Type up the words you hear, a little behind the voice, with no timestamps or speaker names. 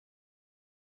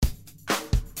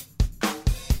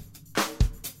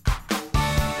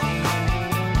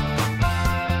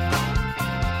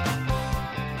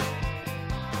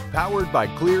Powered by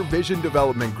Clear Vision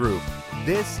Development Group.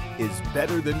 This is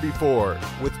Better Than Before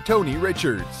with Tony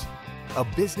Richards, a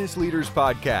business leaders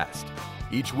podcast.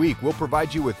 Each week, we'll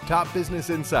provide you with top business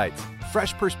insights,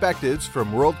 fresh perspectives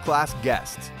from world-class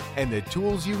guests, and the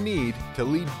tools you need to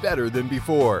lead better than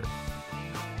before.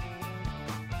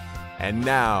 And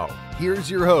now, here's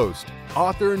your host,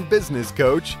 author and business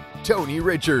coach, Tony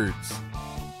Richards.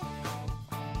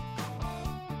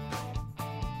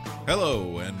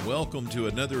 Hello, and welcome to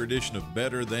another edition of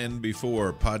Better Than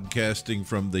Before, podcasting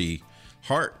from the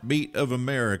heartbeat of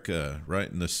America, right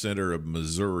in the center of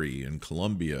Missouri in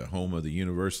Columbia, home of the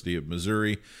University of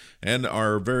Missouri, and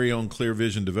our very own Clear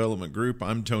Vision Development Group.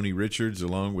 I'm Tony Richards,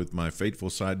 along with my faithful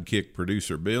sidekick,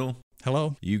 producer Bill.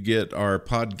 Hello. You get our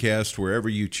podcast wherever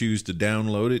you choose to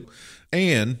download it,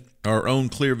 and our own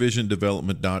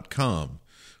clearvisiondevelopment.com,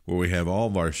 where we have all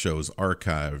of our shows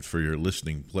archived for your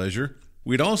listening pleasure.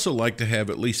 We'd also like to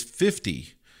have at least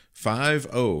 50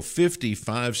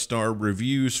 five-star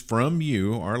reviews from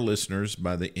you, our listeners,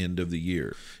 by the end of the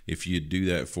year. If you'd do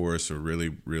that for us, I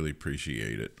really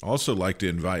appreciate it. Also like to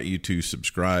invite you to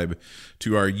subscribe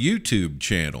to our YouTube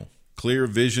channel, Clear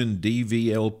Vision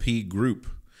DVLP Group.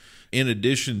 In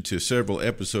addition to several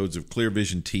episodes of Clear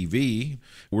Vision TV,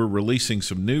 we're releasing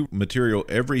some new material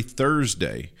every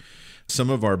Thursday.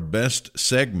 Some of our best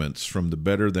segments from the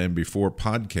Better Than Before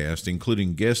podcast,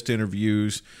 including guest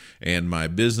interviews and my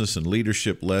business and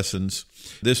leadership lessons.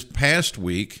 This past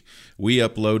week, we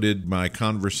uploaded my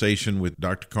conversation with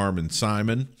Dr. Carmen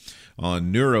Simon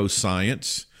on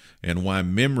neuroscience and why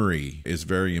memory is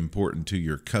very important to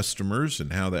your customers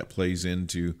and how that plays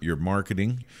into your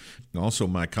marketing. Also,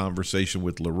 my conversation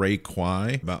with Lorraine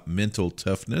Kwai about mental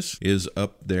toughness is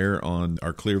up there on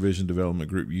our Clear Vision Development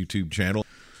Group YouTube channel.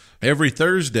 Every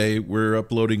Thursday, we're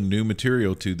uploading new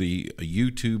material to the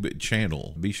YouTube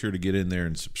channel. Be sure to get in there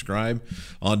and subscribe.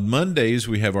 On Mondays,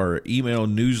 we have our email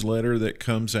newsletter that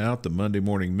comes out, the Monday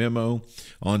Morning Memo.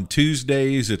 On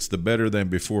Tuesdays, it's the Better Than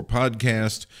Before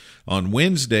podcast. On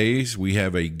Wednesdays, we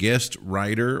have a guest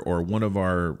writer or one of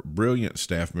our brilliant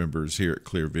staff members here at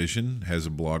Clear Vision has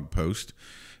a blog post.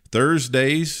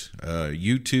 Thursdays,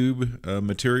 YouTube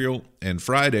material, and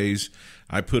Fridays,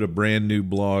 I put a brand new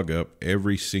blog up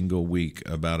every single week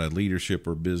about a leadership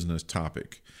or business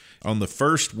topic. On the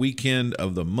first weekend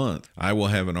of the month, I will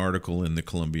have an article in the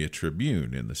Columbia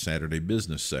Tribune in the Saturday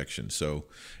business section. So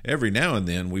every now and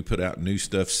then, we put out new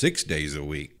stuff 6 days a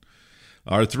week.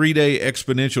 Our 3-day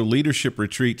exponential leadership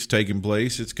retreat's taking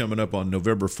place. It's coming up on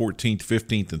November 14th,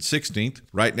 15th, and 16th.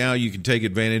 Right now, you can take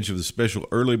advantage of the special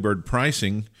early bird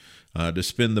pricing to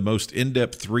spend the most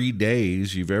in-depth 3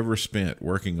 days you've ever spent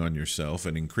working on yourself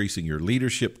and increasing your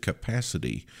leadership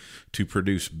capacity to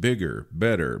produce bigger,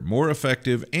 better, more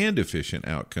effective, and efficient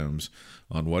outcomes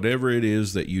on whatever it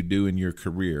is that you do in your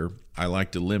career. I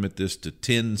like to limit this to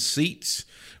 10 seats.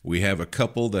 We have a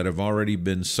couple that have already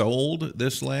been sold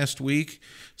this last week,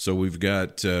 so we've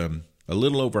got a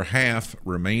little over half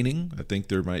remaining. I think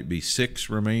there might be 6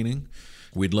 remaining.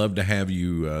 We'd love to have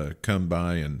you come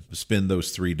by and spend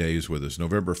those 3 days with us.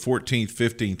 November 14th,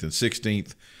 15th, and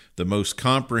 16th, the most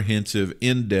comprehensive,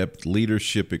 in-depth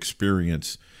leadership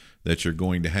experience that you're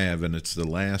going to have, and it's the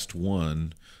last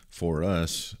one for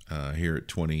us here at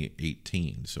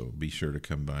 2018. So be sure to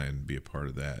come by and be a part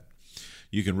of that.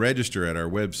 You can register at our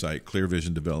website,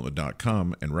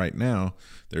 clearvisiondevelopment.com, and right now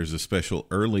there's a special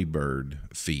early bird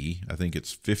fee. I think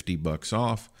it's $50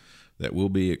 off. That will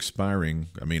be expiring.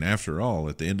 I mean, after all,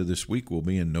 at the end of this week, we'll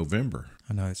be in November.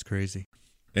 I know, it's crazy.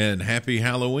 And happy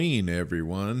Halloween,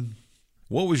 everyone.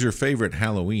 What was your favorite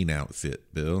Halloween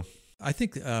outfit, Bill? I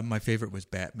think my favorite was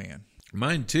Batman.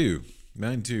 Mine too.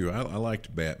 I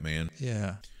liked Batman.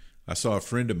 Yeah. I saw a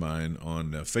friend of mine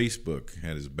on Facebook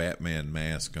had his Batman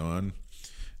mask on.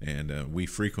 And we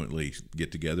frequently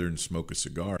get together and smoke a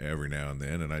cigar every now and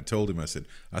then. And I told him, I said,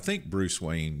 I think Bruce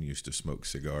Wayne used to smoke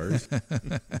cigars.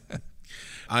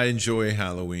 I enjoy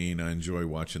Halloween. I enjoy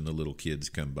watching the little kids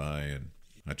come by. And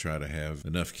I try to have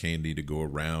enough candy to go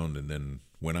around. And then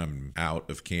when I'm out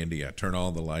of candy, I turn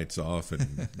all the lights off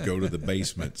and go to the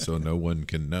basement so no one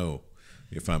can know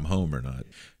if I'm home or not.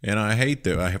 And I hate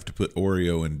that I have to put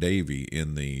Oreo and Davy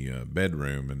in the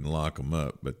bedroom and lock them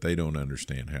up. But they don't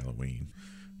understand Halloween.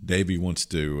 Davey wants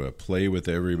to play with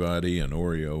everybody, and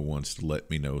Oreo wants to let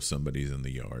me know somebody's in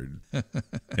the yard.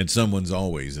 And someone's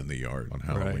always in the yard on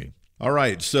Halloween. Right. All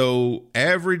right, so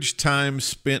average time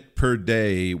spent per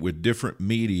day with different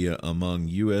media among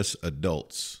U.S.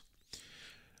 adults.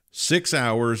 6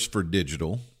 hours for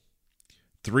digital,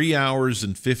 3 hours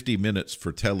and 50 minutes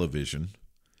for television,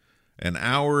 an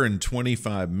hour and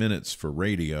 25 minutes for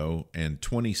radio, and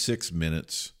 26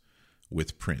 minutes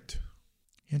with print.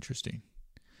 Interesting.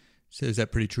 So is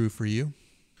that pretty true for you?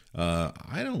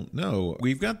 I don't know.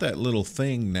 We've got that little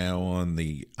thing now on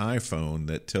the iPhone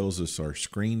that tells us our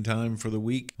screen time for the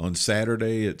week. On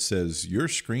Saturday, it says your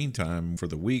screen time for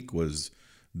the week was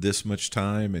this much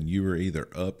time, and you were either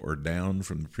up or down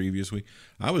from the previous week.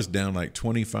 I was down like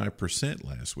 25%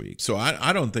 last week. So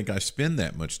I don't think I spend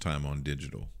that much time on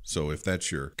digital. So if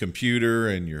that's your computer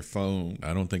and your phone,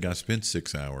 I don't think I spend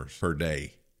 6 hours per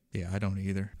day. Yeah, I don't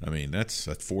either. I mean, that's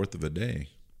a fourth of a day.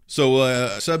 So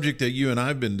a subject that you and I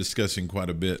have been discussing quite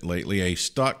a bit lately, a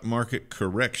stock market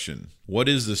correction. What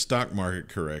is the stock market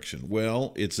correction?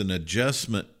 Well, it's an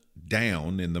adjustment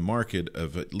down in the market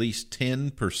of at least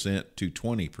 10% to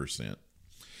 20%.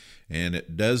 And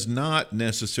it does not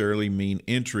necessarily mean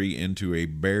entry into a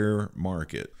bear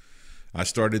market. I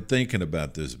started thinking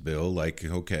about this, Bill, like,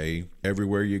 okay,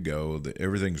 everywhere you go,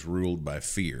 everything's ruled by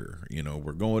fear. You know,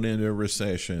 we're going into a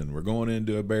recession. We're going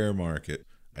into a bear market.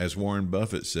 As Warren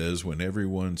Buffett says, when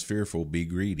everyone's fearful, be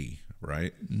greedy,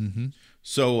 right? Mm-hmm.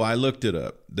 So I looked it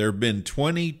up. There have been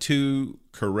 22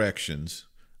 corrections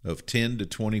of 10 to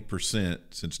 20%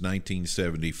 since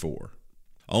 1974.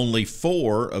 Only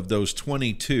 4 of those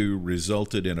 22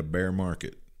 resulted in a bear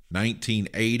market.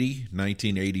 1980,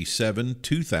 1987,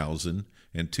 2000,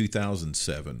 and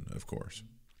 2007, of course.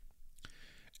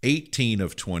 18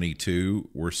 of 22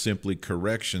 were simply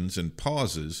corrections and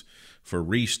pauses for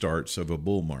restarts of a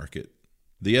bull market.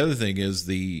 The other thing is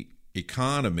the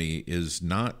economy is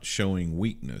not showing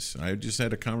weakness. I just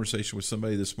had a conversation with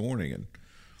somebody this morning, and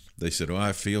they said,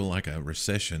 I feel like a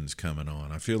recession's coming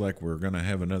on. I feel like we're going to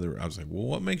have another. I was like, well,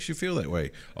 what makes you feel that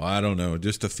way? Oh, I don't know,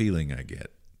 just a feeling I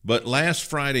get. But last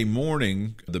Friday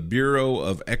morning, the Bureau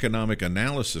of Economic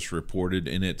Analysis reported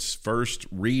in its first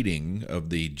reading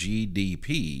of the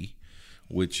GDP,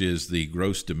 which is the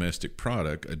gross domestic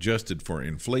product adjusted for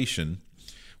inflation,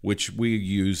 which we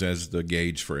use as the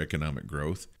gauge for economic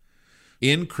growth,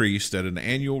 increased at an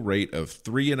annual rate of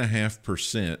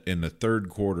 3.5% in the third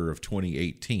quarter of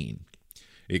 2018,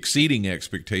 exceeding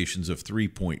expectations of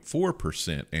 3.4%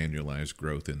 annualized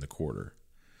growth in the quarter.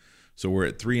 So we're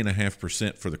at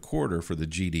 3.5% for the quarter for the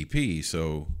GDP.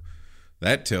 So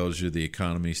that tells you the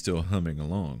economy is still humming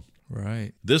along.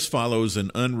 Right. This follows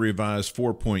an unrevised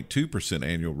 4.2%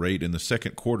 annual rate in the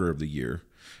second quarter of the year.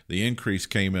 The increase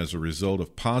came as a result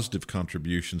of positive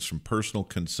contributions from personal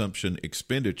consumption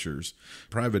expenditures,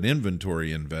 private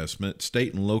inventory investment,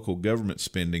 state and local government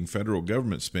spending, federal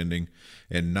government spending,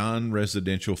 and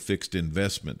non-residential fixed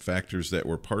investment, factors that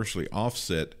were partially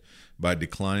offset by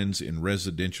declines in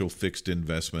residential fixed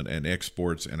investment and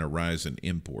exports and a rise in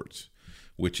imports,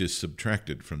 which is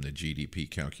subtracted from the GDP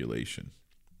calculation.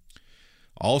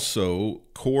 Also,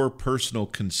 core personal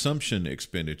consumption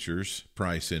expenditures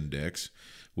price index,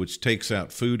 which takes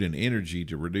out food and energy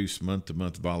to reduce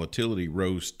month-to-month volatility,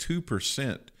 rose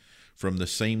 2% from the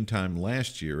same time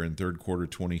last year in third quarter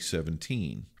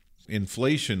 2017.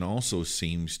 Inflation also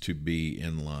seems to be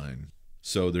in line.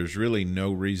 So there's really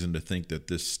no reason to think that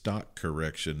this stock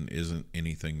correction isn't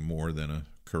anything more than a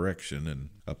correction and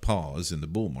a pause in the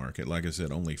bull market. Like I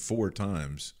said, only 4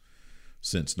 times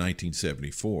since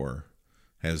 1974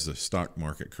 has the stock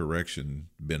market correction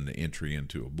been the entry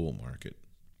into a bull market.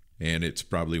 And it's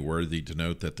probably worthy to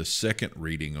note that the second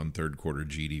reading on third quarter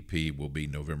GDP will be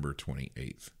November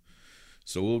 28th.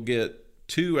 So we'll get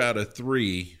 2 out of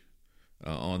 3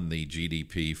 on the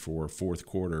GDP for fourth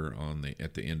quarter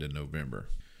at the end of November.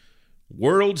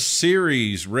 World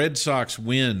Series, Red Sox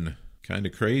win. Kind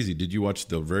of crazy. Did you watch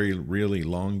the really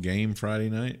long game Friday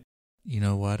night? You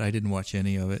know what? I didn't watch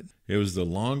any of it. It was the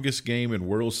longest game in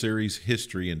World Series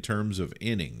history in terms of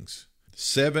innings.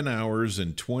 7 hours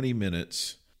and 20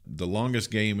 minutes. The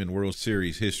longest game in World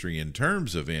Series history in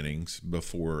terms of innings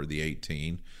before the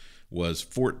 18 was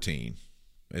 14.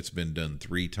 It's been done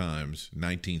 3 times,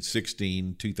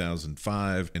 1916,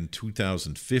 2005, and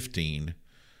 2015,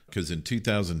 because in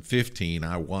 2015,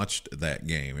 I watched that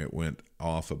game. It went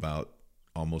off about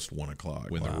almost 1 o'clock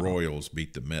when the Royals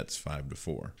beat the Mets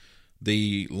 5-4.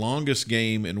 The longest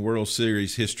game in World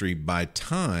Series history by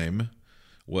time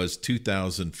was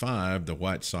 2005, the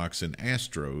White Sox and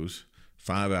Astros,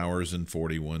 5 hours and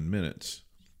 41 minutes,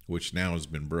 which now has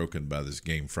been broken by this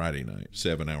game Friday night,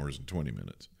 7 hours and 20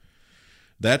 minutes.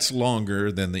 That's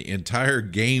longer than the entire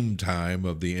game time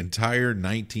of the entire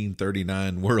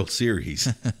 1939 World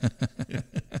Series.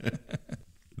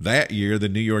 That year, the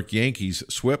New York Yankees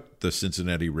swept the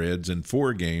Cincinnati Reds in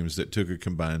 4 games that took a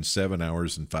combined 7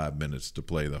 hours and 5 minutes to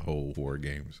play the whole 4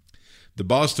 games. The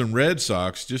Boston Red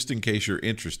Sox, just in case you're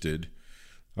interested,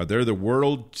 they're the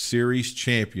World Series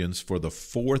champions for the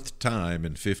 4th time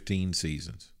in 15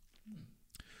 seasons.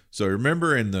 So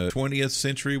remember in the 20th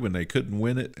century when they couldn't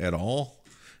win it at all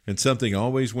and something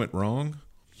always went wrong?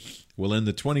 Well, in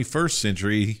the 21st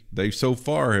century, they so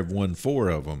far have won 4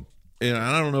 of them. And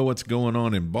I don't know what's going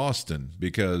on in Boston,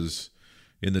 because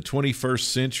in the 21st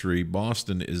century,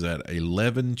 Boston is at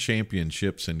 11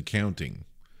 championships and counting.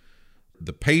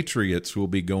 The Patriots will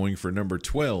be going for number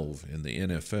 12 in the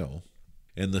NFL,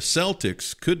 and the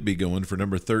Celtics could be going for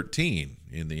number 13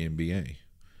 in the NBA.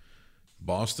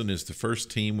 Boston is the first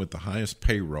team with the highest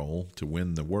payroll to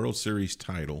win the World Series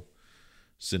title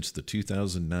since the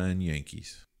 2009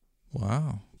 Yankees.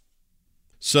 Wow.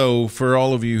 So for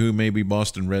all of you who may be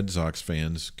Boston Red Sox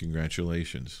fans,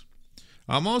 congratulations.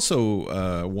 I'm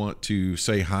also want to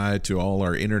say hi to all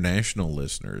our international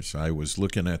listeners. I was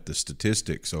looking at the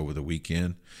statistics over the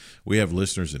weekend. We have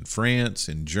listeners in France,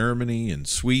 in Germany, in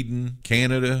Sweden,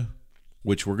 Canada,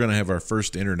 which we're going to have our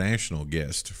first international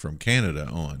guest from Canada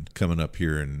on coming up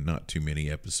here in not too many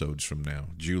episodes from now.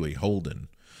 Julie Holden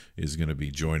is going to be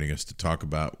joining us to talk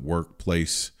about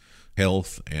workplace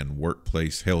health and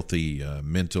workplace healthy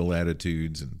mental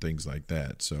attitudes and things like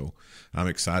that. So I'm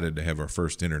excited to have our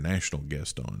first international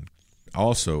guest on.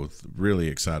 Also really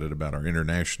excited about our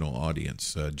international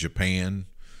audience, Japan,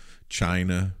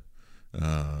 China,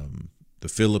 the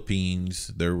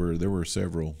Philippines. There were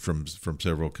several from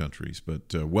several countries,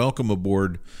 but welcome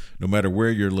aboard. No matter where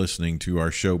you're listening to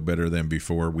our show Better Than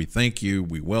Before, we thank you,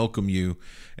 we welcome you,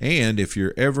 and if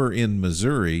you're ever in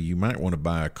Missouri, you might want to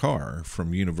buy a car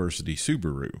from University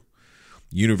Subaru.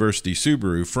 University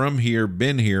Subaru, from here,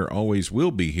 been here, always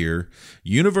will be here.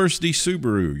 University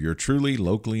Subaru, your truly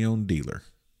locally owned dealer.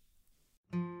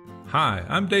 Hi,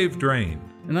 I'm Dave Drain.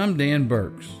 And I'm Dan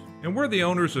Burks. And we're the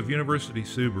owners of University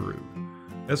Subaru.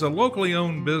 As a locally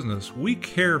owned business, we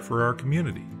care for our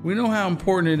community. We know how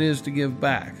important it is to give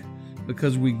back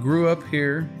because we grew up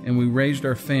here and we raised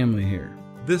our family here.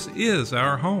 This is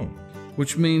our home.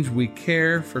 Which means we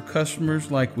care for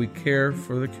customers like we care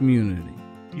for the community.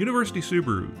 University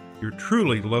Subaru, your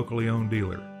truly locally owned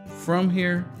dealer. From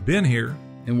here, been here,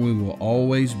 and we will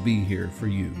always be here for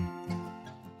you.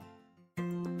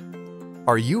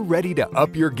 Are you ready to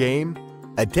up your game?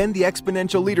 Attend the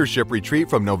Exponential Leadership Retreat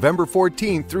from November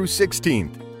 14th through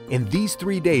 16th. In these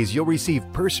 3 days, you'll receive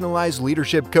personalized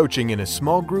leadership coaching in a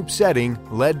small group setting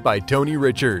led by Tony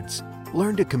Richards.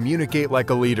 Learn to communicate like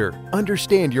a leader,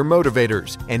 understand your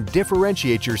motivators, and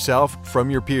differentiate yourself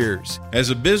from your peers. As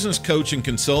a business coach and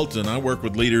consultant, I work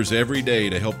with leaders every day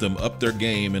to help them up their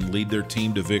game and lead their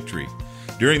team to victory.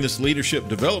 During this leadership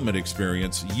development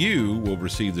experience, you will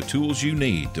receive the tools you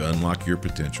need to unlock your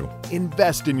potential.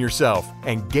 Invest in yourself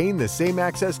and gain the same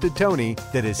access to Tony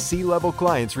that his C-level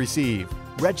clients receive.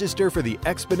 Register for the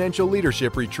Exponential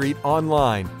Leadership Retreat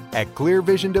online at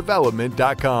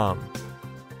clearvisiondevelopment.com.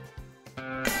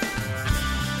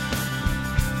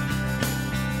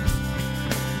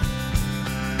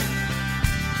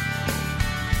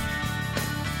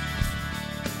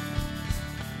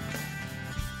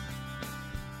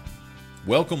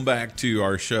 Welcome back to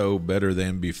our show, Better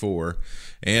Than Before.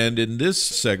 And in this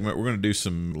segment, we're going to do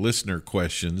some listener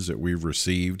questions that we've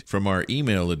received from our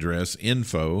email address,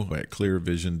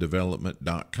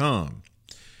 info@clearvisiondevelopment.com.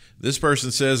 This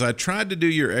person says, I tried to do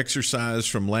your exercise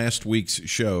from last week's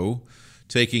show,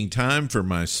 taking time for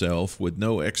myself with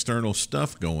no external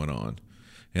stuff going on.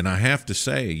 And I have to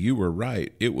say, you were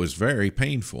right. It was very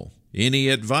painful. Any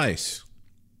advice?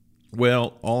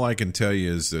 Well, all I can tell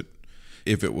you is that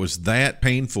if it was that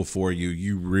painful for you,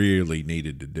 you really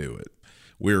needed to do it.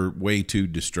 We're way too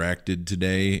distracted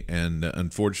today, and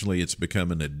unfortunately, it's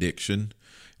become an addiction,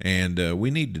 and we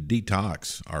need to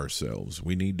detox ourselves.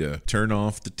 We need to turn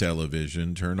off the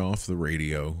television, turn off the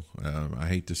radio. I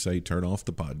hate to say turn off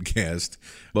the podcast,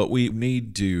 but we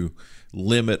need to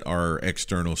limit our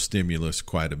external stimulus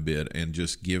quite a bit and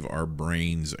just give our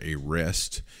brains a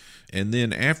rest. And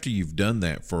then after you've done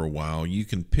that for a while, you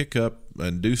can pick up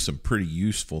and do some pretty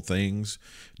useful things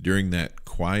during that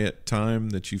quiet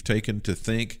time that you've taken to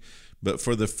think. But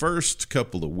for the first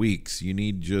couple of weeks, you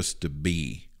need just to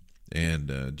be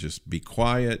and just be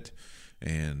quiet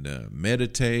and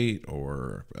meditate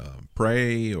or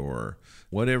pray or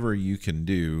whatever you can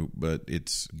do. But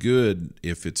it's good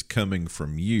if it's coming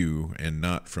from you and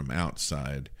not from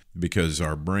outside, because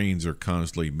our brains are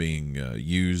constantly being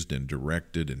used and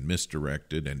directed and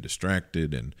misdirected and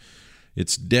distracted, and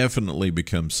it's definitely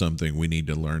become something we need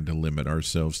to learn to limit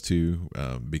ourselves to,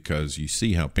 because you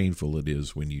see how painful it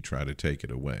is when you try to take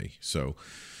it away. So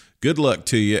good luck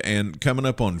to you, and coming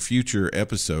up on future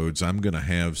episodes, I'm going to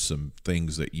have some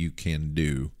things that you can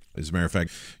do As a matter of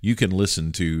fact, you can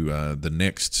listen to the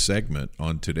next segment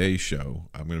on today's show.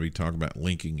 I'm going to be talking about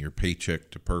linking your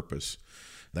paycheck to purpose.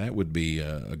 That would be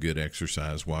a good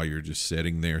exercise while you're just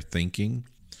sitting there thinking.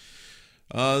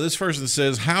 This person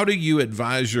says, how do you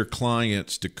advise your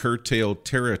clients to curtail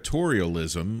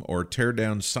territorialism or tear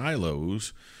down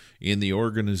silos in the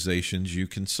organizations you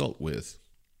consult with?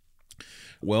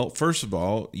 Well, first of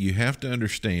all, you have to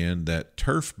understand that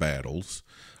turf battles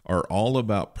are all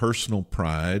about personal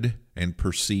pride and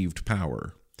perceived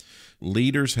power.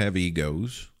 Leaders have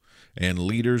egos, and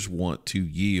leaders want to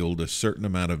yield a certain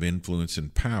amount of influence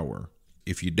and power.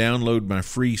 If you download my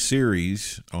free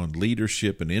series on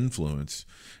leadership and influence,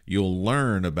 you'll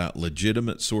learn about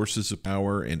legitimate sources of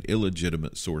power and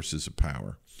illegitimate sources of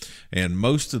power. And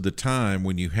most of the time,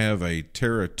 when you have a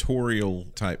territorial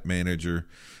type manager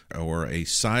or a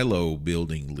silo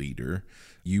building leader,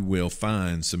 you will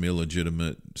find some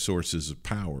illegitimate sources of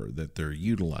power that they're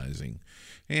utilizing.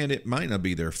 And it might not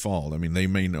be their fault. I mean, they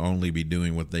may only be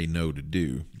doing what they know to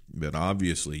do, but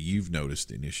obviously you've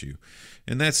noticed an issue.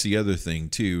 And that's the other thing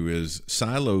too, is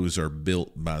silos are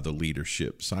built by the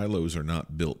leadership. Silos are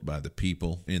not built by the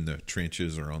people in the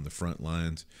trenches or on the front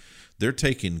lines. They're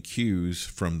taking cues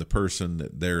from the person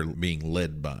that they're being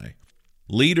led by.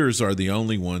 Leaders are the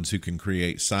only ones who can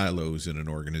create silos in an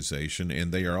organization,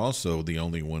 and they are also the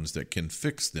only ones that can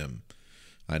fix them.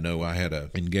 I know I had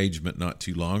an engagement not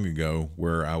too long ago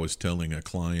where I was telling a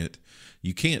client,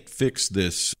 you can't fix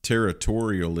this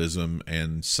territorialism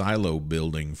and silo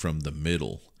building from the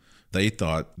middle. They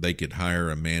thought they could hire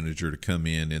a manager to come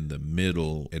in the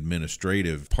middle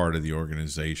administrative part of the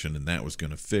organization, and that was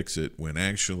going to fix it, when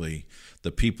actually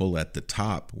the people at the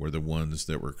top were the ones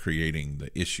that were creating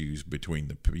the issues between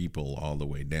the people all the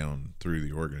way down through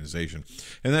the organization.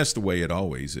 And that's the way it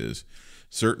always is.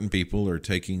 Certain people are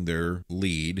taking their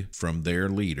lead from their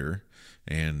leader,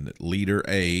 and leader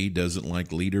A doesn't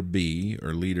like leader B,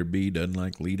 or leader B doesn't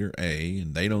like leader A,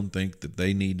 and they don't think that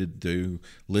they needed to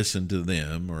listen to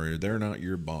them, or they're not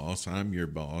your boss, I'm your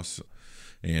boss.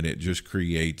 And it just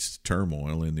creates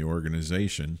turmoil in the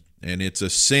organization. And it's a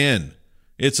sin.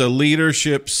 It's a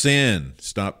leadership sin.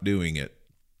 Stop doing it,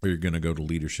 or you're going to go to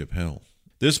leadership hell.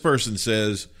 This person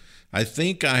says, I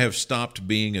think I have stopped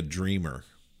being a dreamer.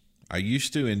 I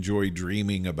used to enjoy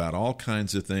dreaming about all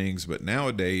kinds of things, but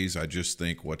nowadays I just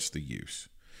think, what's the use?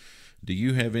 Do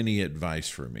you have any advice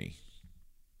for me?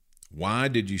 Why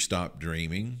did you stop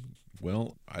dreaming?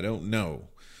 Well, I don't know.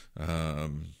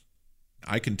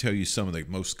 I can tell you some of the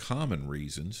most common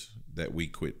reasons that we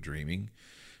quit dreaming,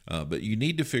 but you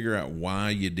need to figure out why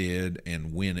you did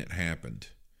and when it happened.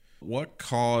 What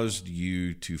caused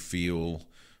you to feel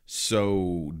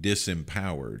so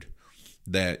disempowered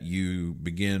that you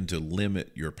begin to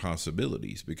limit your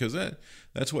possibilities? Because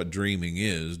that's what dreaming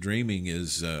is. Dreaming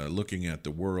is looking at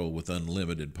the world with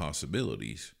unlimited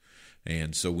possibilities.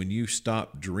 And so when you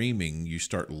stop dreaming, you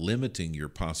start limiting your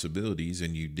possibilities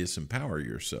and you disempower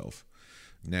yourself.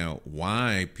 Now,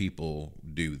 why people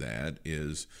do that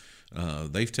is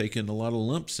they've taken a lot of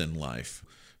lumps in life.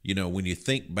 You know, when you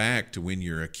think back to when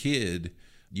you're a kid,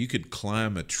 you could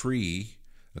climb a tree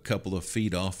a couple of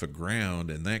feet off the ground,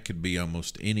 and that could be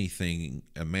almost anything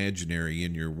imaginary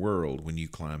in your world when you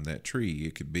climb that tree.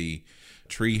 It could be a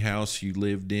tree house you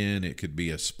lived in. It could be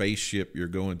a spaceship you're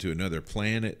going to another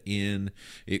planet in.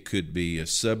 It could be a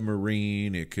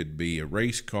submarine. It could be a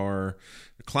race car.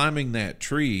 Climbing that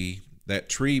tree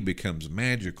becomes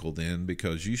magical then,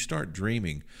 because you start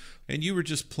dreaming. And you were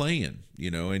just playing,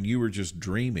 and you were just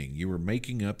dreaming. You were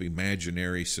making up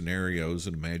imaginary scenarios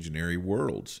and imaginary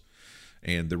worlds.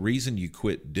 And the reason you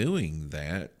quit doing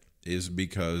that is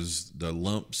because the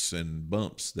lumps and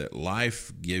bumps that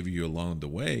life give you along the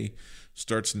way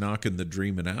starts knocking the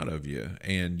dreaming out of you.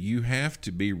 And you have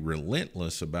to be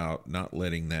relentless about not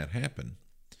letting that happen.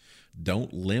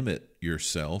 Don't limit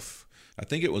yourself. I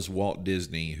think it was Walt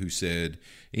Disney who said,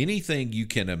 anything you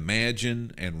can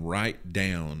imagine and write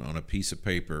down on a piece of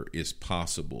paper is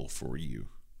possible for you.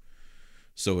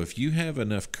 So if you have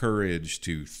enough courage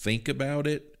to think about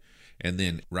it, and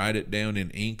then write it down in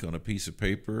ink on a piece of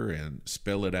paper and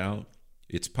spell it out,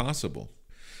 it's possible.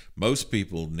 Most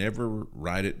people never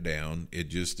write it down. It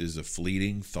just is a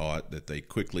fleeting thought that they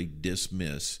quickly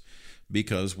dismiss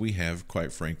because we have,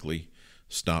 quite frankly,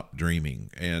 stopped dreaming.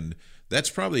 And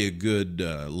that's probably a good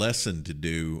lesson to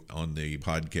do on the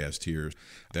podcast here.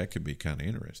 That could be kind of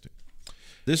interesting.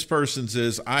 This person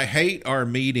says, I hate our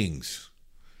meetings.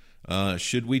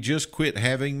 Should we just quit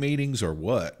having meetings or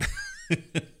what?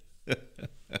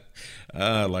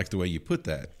 I like the way you put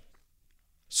that.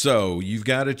 So you've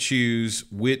got to choose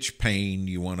which pain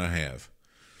you want to have.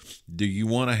 Do you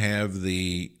want to have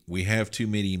the we have too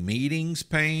many meetings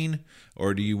pain,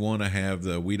 or do you want to have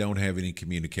the we don't have any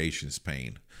communications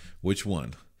pain? Which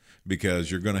one? Because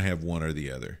you're going to have one or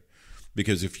the other.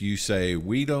 Because if you say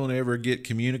we don't ever get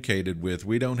communicated with,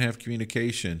 we don't have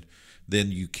communication,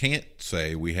 then you can't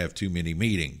say we have too many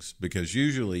meetings, because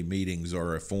usually meetings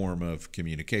are a form of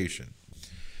communication.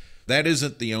 That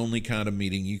isn't the only kind of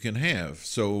meeting you can have.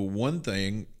 So one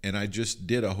thing, and I just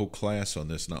did a whole class on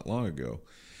this not long ago,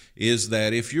 is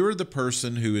that if you're the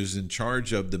person who is in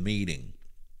charge of the meeting,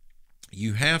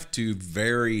 you have to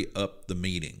vary up the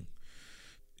meeting.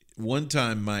 One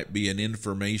time might be an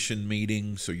information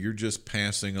meeting, so you're just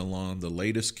passing along the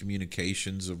latest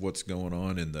communications of what's going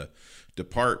on in the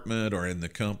department or in the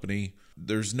company.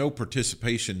 There's no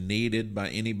participation needed by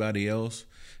anybody else.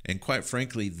 And quite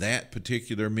frankly, that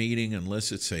particular meeting,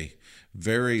 unless it's a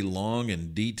very long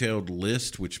and detailed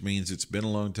list, which means it's been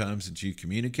a long time since you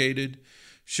communicated,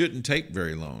 shouldn't take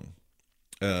very long.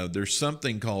 There's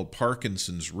something called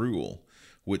Parkinson's Rule,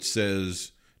 which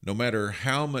says no matter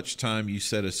how much time you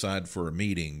set aside for a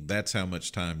meeting, that's how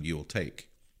much time you'll take.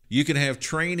 You can have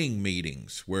training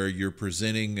meetings where you're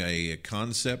presenting a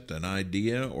concept, an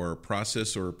idea, or a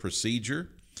process or a procedure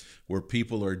where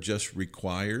people are just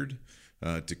required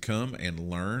to come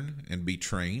and learn and be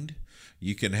trained.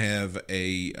 You can have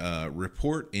a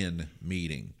report-in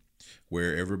meeting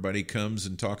where everybody comes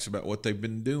and talks about what they've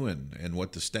been doing and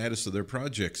what the status of their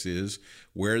projects is,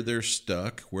 where they're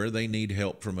stuck, where they need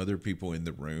help from other people in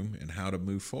the room, and how to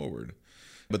move forward.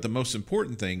 But the most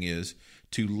important thing is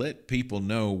to let people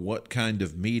know what kind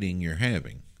of meeting you're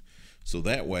having. So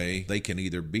that way they can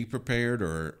either be prepared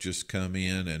or just come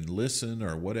in and listen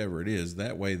or whatever it is.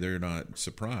 That way they're not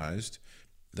surprised.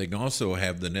 They can also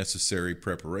have the necessary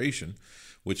preparation,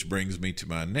 which brings me to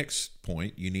my next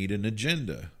point. You need an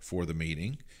agenda for the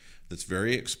meeting that's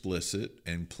very explicit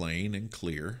and plain and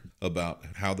clear about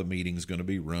how the meeting is going to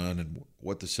be run and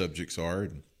what the subjects are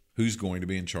and who's going to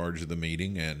be in charge of the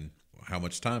meeting and how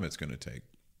much time it's going to take.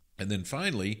 And then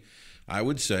finally, I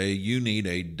would say you need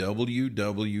a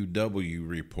WWW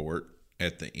report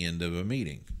at the end of a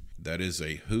meeting. That is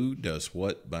a who does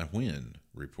what by when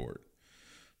report.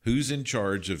 Who's in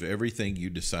charge of everything you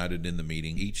decided in the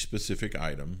meeting? Each specific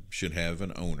item should have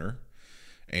an owner.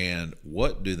 And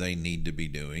what do they need to be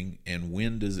doing? And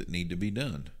when does it need to be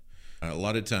done? A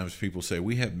lot of times people say,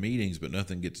 we have meetings, but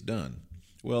nothing gets done.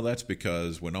 Well, that's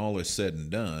because when all is said and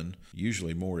done,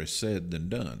 usually more is said than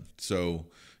done. So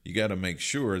you got to make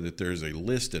sure that there's a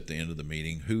list at the end of the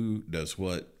meeting, who does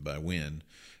what by when.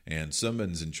 And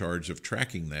someone's in charge of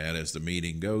tracking that as the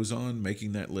meeting goes on,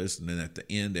 making that list. And then at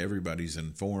the end, everybody's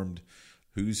informed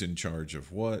who's in charge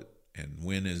of what and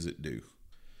when is it due.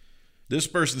 This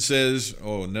person says,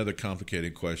 another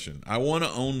complicated question. I want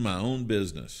to own my own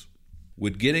business.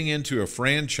 Would getting into a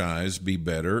franchise be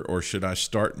better, or should I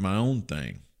start my own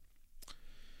thing?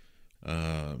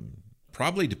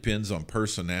 Probably depends on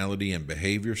personality and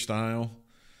behavior style.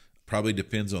 Probably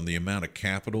depends on the amount of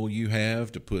capital you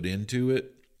have to put into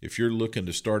it. If you're looking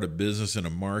to start a business in a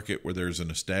market where there's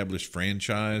an established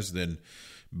franchise, then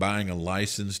buying a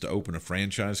license to open a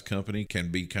franchise company can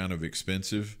be kind of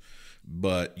expensive,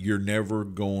 but you're never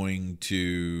going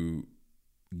to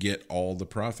get all the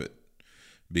profit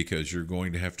because you're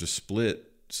going to have to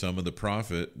split some of the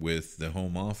profit with the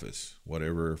home office,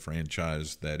 whatever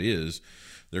franchise that is.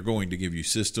 They're going to give you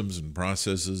systems and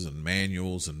processes and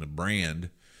manuals and the brand,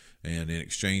 and in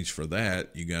exchange for that,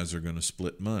 you guys are going to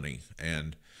split money.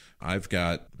 And I've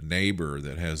got a neighbor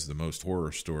that has the most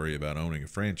horror story about owning a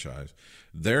franchise.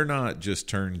 They're not just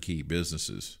turnkey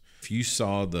businesses. If you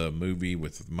saw the movie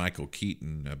with Michael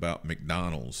Keaton about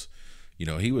McDonald's,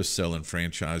 he was selling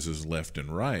franchises left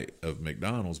and right of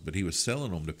McDonald's, but he was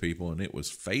selling them to people and it was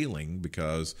failing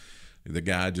because the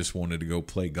guy just wanted to go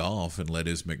play golf and let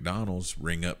his McDonald's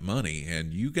ring up money.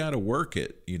 And you got to work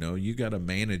it, you got to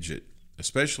manage it,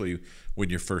 especially when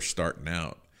you're first starting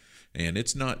out. And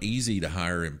it's not easy to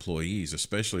hire employees,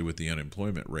 especially with the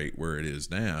unemployment rate where it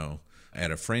is now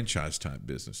at a franchise type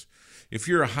business. If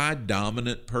you're a high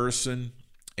dominant person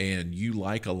and you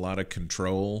like a lot of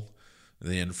control,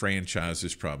 then franchise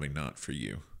is probably not for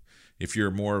you. If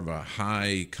you're more of a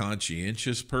high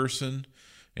conscientious person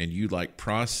and you like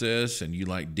process and you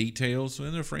like details,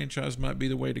 then a franchise might be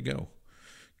the way to go.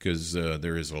 Because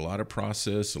there is a lot of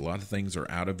process, a lot of things are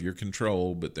out of your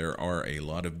control, but there are a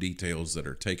lot of details that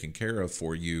are taken care of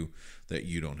for you that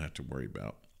you don't have to worry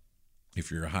about.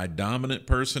 If you're a high dominant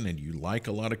person and you like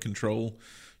a lot of control,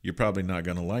 you're probably not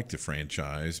going to like the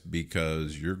franchise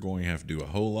because you're going to have to do a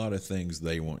whole lot of things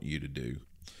they want you to do.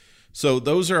 So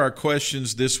those are our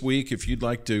questions this week. If you'd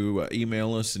like to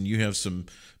email us and you have some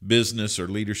business or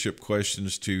leadership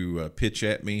questions to pitch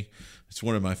at me, it's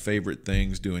one of my favorite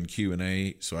things, doing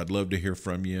Q&A. So I'd love to hear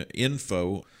from you.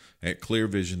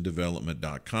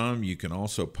 info@clearvisiondevelopment.com. You can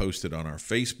also post it on our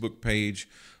Facebook page,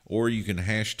 or you can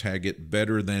hashtag it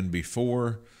Better Than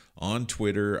Before. On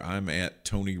Twitter, I'm at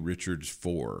Tony Richards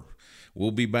 4.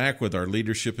 We'll be back with our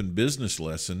leadership and business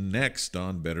lesson next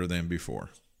on Better Than Before.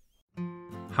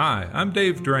 Hi, I'm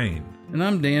Dave Drain, And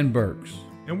I'm Dan Burks.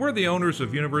 and we're the owners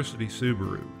of University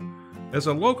Subaru. As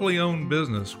a locally owned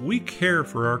business, we care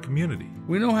for our community.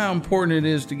 We know how important it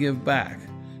is to give back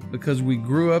because we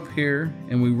grew up here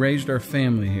and we raised our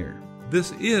family here,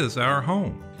 This is our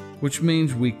home. which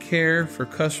means we care for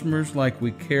customers like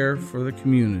we care for the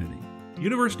community.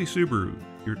 University Subaru,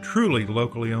 your truly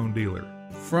locally owned dealer.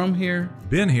 From here,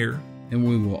 Been here. and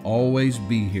we will always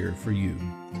be here for you.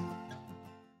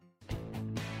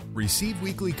 Receive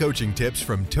weekly coaching tips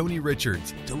from Tony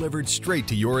Richards delivered straight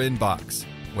to your inbox.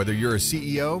 Whether you're a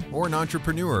CEO or an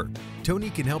entrepreneur, Tony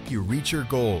can help you reach your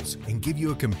goals and give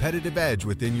you a competitive edge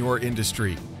within your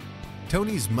industry.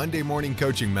 Tony's Monday morning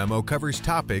coaching memo covers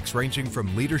topics ranging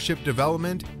from leadership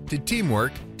development to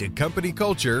teamwork to company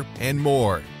culture and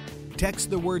more. Text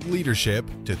the word leadership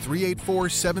to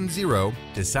 38470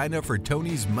 to sign up for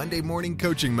Tony's Monday morning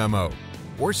coaching memo,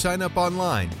 or sign up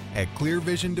online at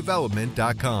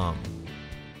clearvisiondevelopment.com.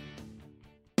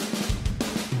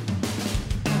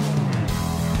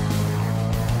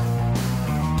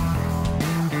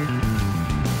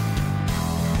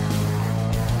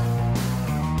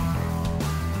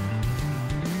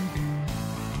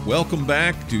 Welcome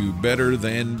back to Better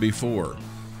Than Before.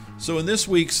 So in this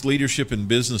week's leadership and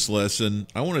business lesson,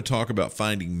 I want to talk about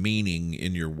finding meaning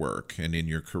in your work and in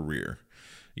your career.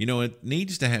 You know, it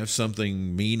needs to have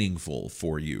something meaningful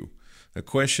for you. A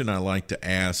question I like to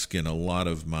ask in a lot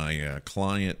of my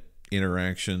client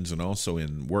interactions and also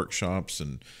in workshops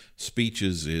and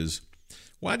speeches is,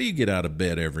 why do you get out of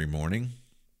bed every morning?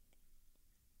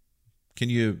 Can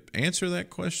you answer that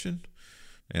question?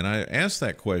 And I asked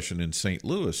that question in St.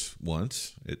 Louis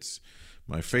once. It's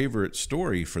my favorite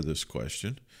story for this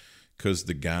question, because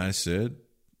the guy said,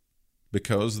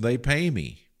 because they pay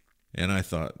me. And I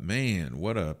thought, man,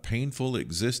 what a painful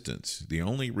existence. The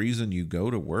only reason you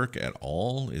go to work at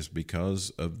all is because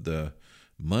of the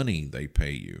money they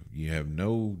pay you. You have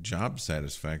no job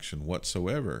satisfaction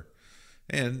whatsoever.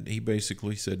 And he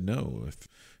basically said, no,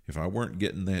 if I weren't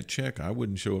getting that check, I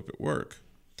wouldn't show up at work.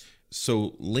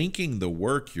 So linking the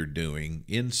work you're doing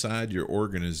inside your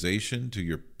organization to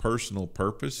your personal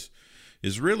purpose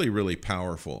is really, really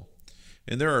powerful.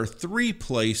 And there are 3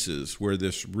 places where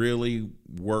this really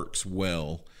works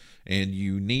well, and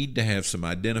you need to have some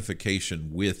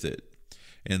identification with it.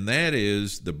 And that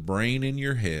is the brain in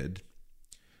your head,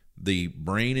 the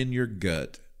brain in your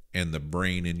gut, and the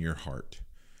brain in your heart.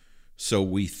 So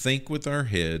we think with our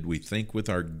head, we think with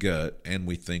our gut, and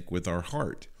we think with our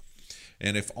heart.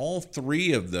 And if all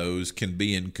 3 of those can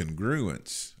be in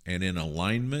congruence and in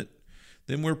alignment,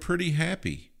 then we're pretty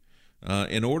happy.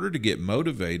 In order to get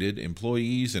motivated,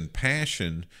 employees, and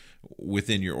passion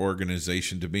within your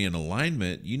organization to be in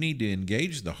alignment, you need to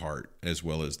engage the heart as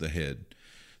well as the head.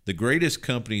 The greatest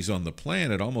companies on the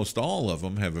planet, almost all of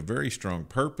them, have a very strong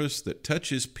purpose that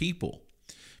touches people.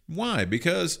 Why?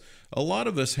 Because a lot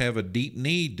of us have a deep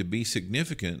need to be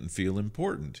significant and feel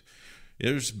important.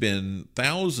 There's been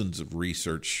thousands of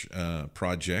research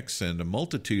projects and a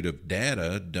multitude of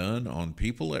data done on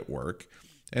people at work.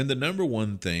 And the number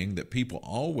one thing that people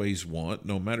always want,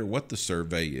 no matter what the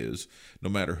survey is, no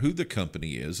matter who the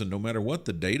company is, and no matter what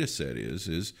the data set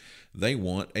is they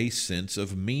want a sense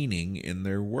of meaning in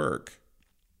their work.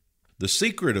 The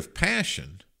secret of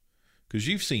passion, because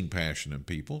you've seen passion in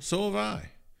people, so have I.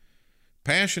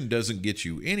 Passion doesn't get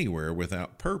you anywhere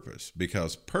without purpose,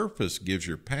 because purpose gives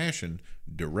your passion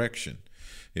direction.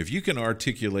 If you can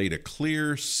articulate a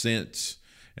clear sense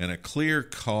and a clear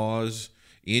cause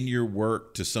in your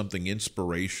work to something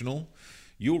inspirational,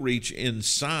 you'll reach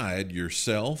inside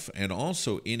yourself and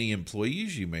also any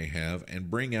employees you may have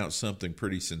and bring out something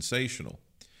pretty sensational.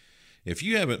 If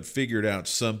you haven't figured out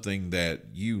something that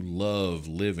you love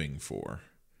living for,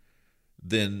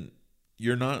 then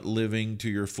you're not living to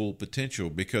your full potential,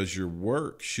 because your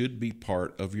work should be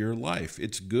part of your life.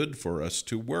 It's good for us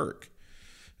to work.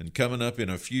 And coming up in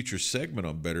a future segment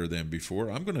on Better Than Before,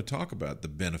 I'm going to talk about the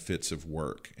benefits of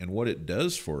work and what it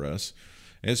does for us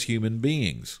as human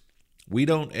beings. We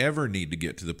don't ever need to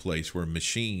get to the place where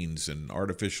machines and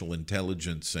artificial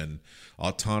intelligence and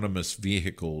autonomous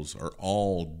vehicles are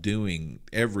all doing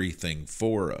everything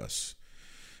for us.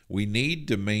 We need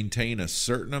to maintain a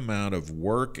certain amount of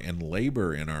work and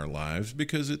labor in our lives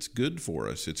because it's good for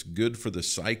us. It's good for the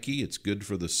psyche. It's good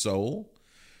for the soul.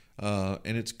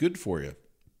 And it's good for you.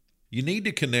 You need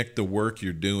to connect the work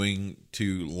you're doing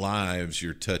to lives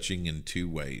you're touching in two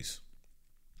ways.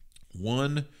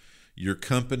 One, your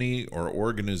company or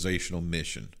organizational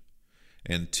mission.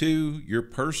 And two, your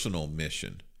personal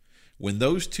mission. When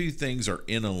those two things are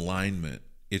in alignment,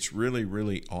 it's really,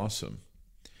 really awesome.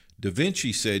 Da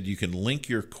Vinci said you can link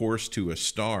your course to a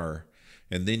star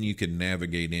and then you can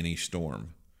navigate any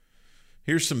storm.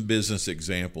 Here's some business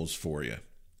examples for you.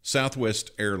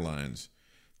 Southwest Airlines.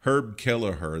 Herb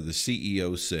Kelleher, the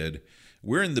CEO, said,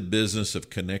 "We're in the business of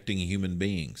connecting human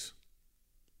beings."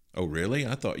 Oh, really?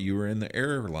 I thought you were in the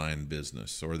airline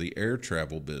business or the air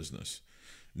travel business.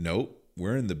 Nope,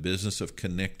 we're in the business of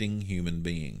connecting human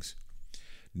beings.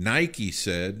 Nike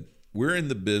said, "We're in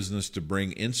the business to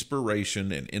bring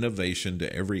inspiration and innovation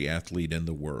to every athlete in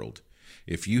the world.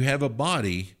 If you have a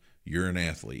body, you're an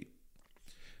athlete."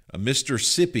 Mr.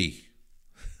 Sippy.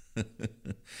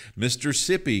 Mr.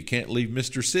 Sippy, can't leave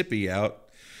Mr. Sippy out,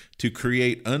 to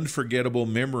create unforgettable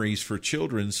memories for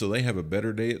children so they have a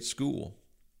better day at school.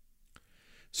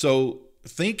 So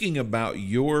thinking about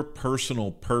your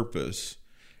personal purpose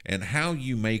and how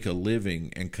you make a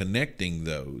living and connecting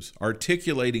those,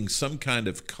 articulating some kind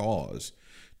of cause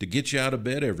to get you out of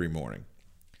bed every morning.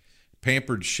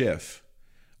 Pampered Chef.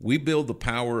 We build the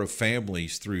power of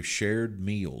families through shared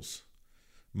meals.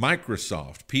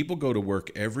 Microsoft. People go to work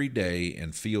every day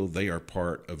and feel they are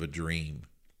part of a dream.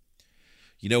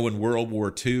 You know, when World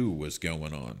War II was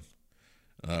going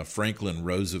on, Franklin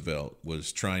Roosevelt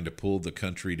was trying to pull the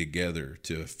country together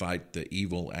to fight the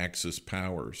evil Axis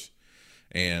powers.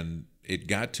 And it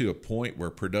got to a point where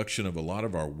production of a lot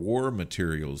of our war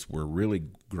materials were really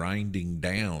grinding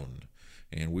down.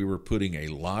 And we were putting a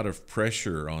lot of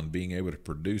pressure on being able to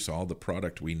produce all the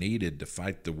product we needed to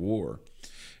fight the war.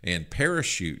 And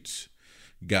parachutes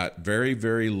got very,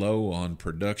 very low on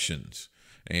productions.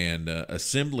 And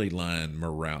assembly line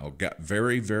morale got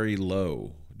very, very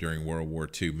low during World War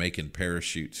II, making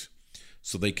parachutes.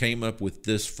 So they came up with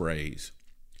this phrase: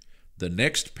 the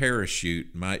next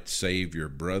parachute might save your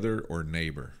brother or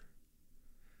neighbor.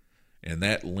 And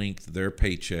that linked their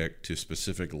paycheck to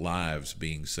specific lives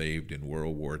being saved in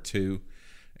World War II.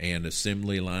 And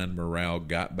assembly line morale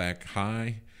got back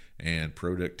high, and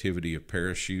productivity of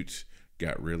parachutes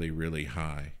got really, really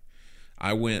high.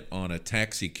 I went on a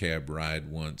taxi cab ride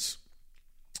once.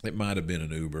 It might have been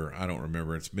an Uber. I don't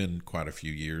remember. It's been quite a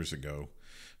few years ago.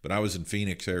 But I was in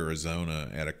Phoenix,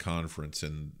 Arizona at a conference,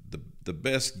 and the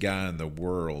best guy in the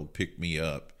world picked me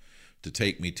up to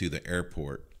take me to the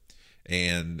airport.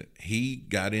 And he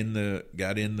got in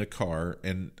the car,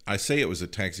 and I say it was a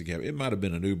taxi cab. It might have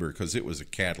been an Uber because it was a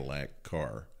Cadillac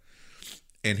car.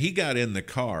 And he got in the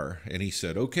car, and he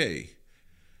said, "Okay,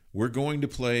 we're going to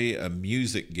play a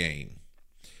music game."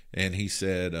 And he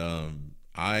said,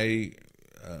 I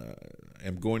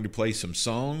am going to play some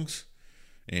songs,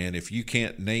 and if you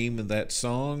can't name that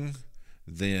song,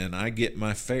 then I get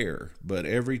my fare. But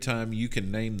every time you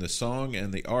can name the song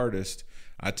and the artist,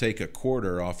 I take a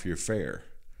quarter off your fare.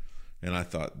 And I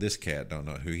thought, this cat don't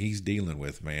know who he's dealing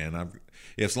with, man.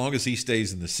 As long as he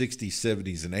stays in the 60s,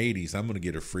 70s, and 80s, I'm going to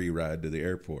get a free ride to the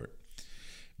airport.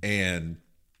 And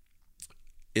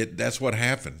that's what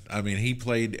happened. I mean, he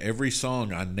played every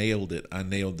song. I nailed it. I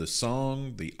nailed the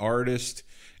song, the artist,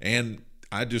 and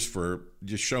I just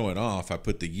showing off, I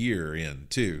put the year in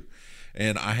too.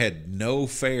 And I had no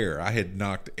fare. I had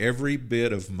knocked every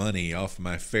bit of money off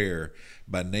my fare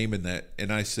by naming that.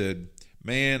 And I said,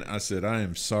 "Man," I said, "I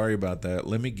am sorry about that.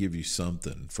 Let me give you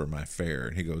something for my fare."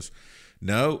 And he goes,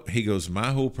 "No," he goes,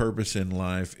 "my whole purpose in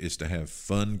life is to have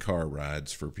fun car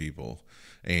rides for people.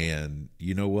 And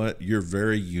you know what? You're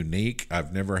very unique.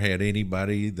 I've never had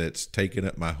anybody that's taken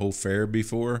up my whole fare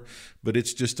before, but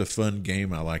it's just a fun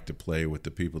game I like to play with the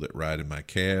people that ride in my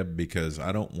cab, because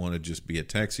I don't want to just be a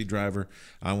taxi driver.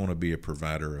 I want to be a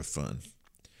provider of fun."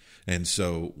 And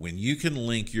so when you can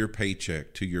link your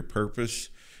paycheck to your purpose,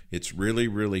 it's really,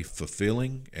 really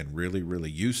fulfilling and really,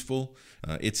 really useful.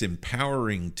 It's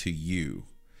empowering to you.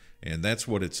 And that's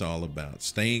what it's all about,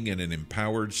 staying in an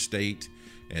empowered state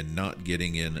and not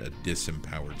getting in a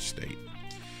disempowered state.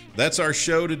 That's our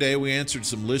show today. We answered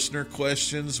some listener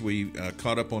questions. We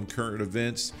caught up on current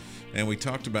events. and we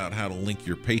talked about how to link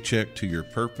your paycheck to your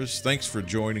purpose. Thanks for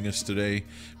joining us today.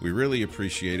 We really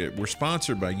appreciate it. We're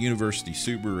sponsored by University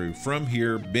Subaru. From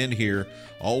here, been here,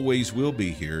 always will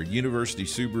be here. University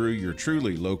Subaru, your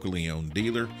truly locally owned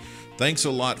dealer. Thanks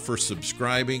a lot for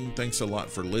subscribing. Thanks a lot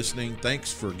for listening.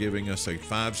 Thanks for giving us a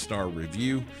 5-star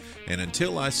review. And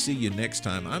until I see you next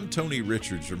time, I'm Tony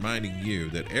Richards reminding you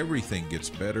that everything gets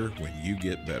better when you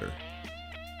get better.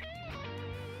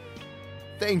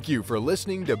 Thank you for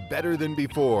listening to Better Than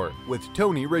Before with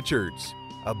Tony Richards,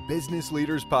 a business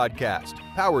leaders podcast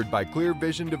powered by Clear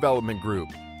Vision Development Group.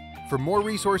 For more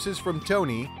resources from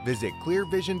Tony, visit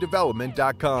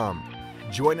clearvisiondevelopment.com.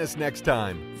 Join us next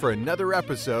time for another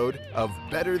episode of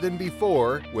Better Than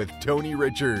Before with Tony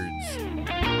Richards.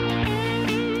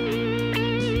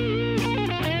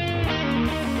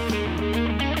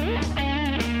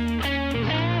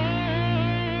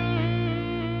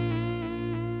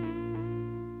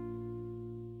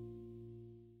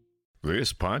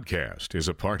 This podcast is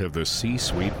a part of the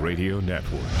C-Suite Radio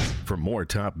Network. For more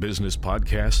top business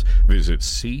podcasts, visit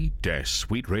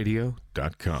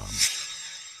c-suiteradio.com.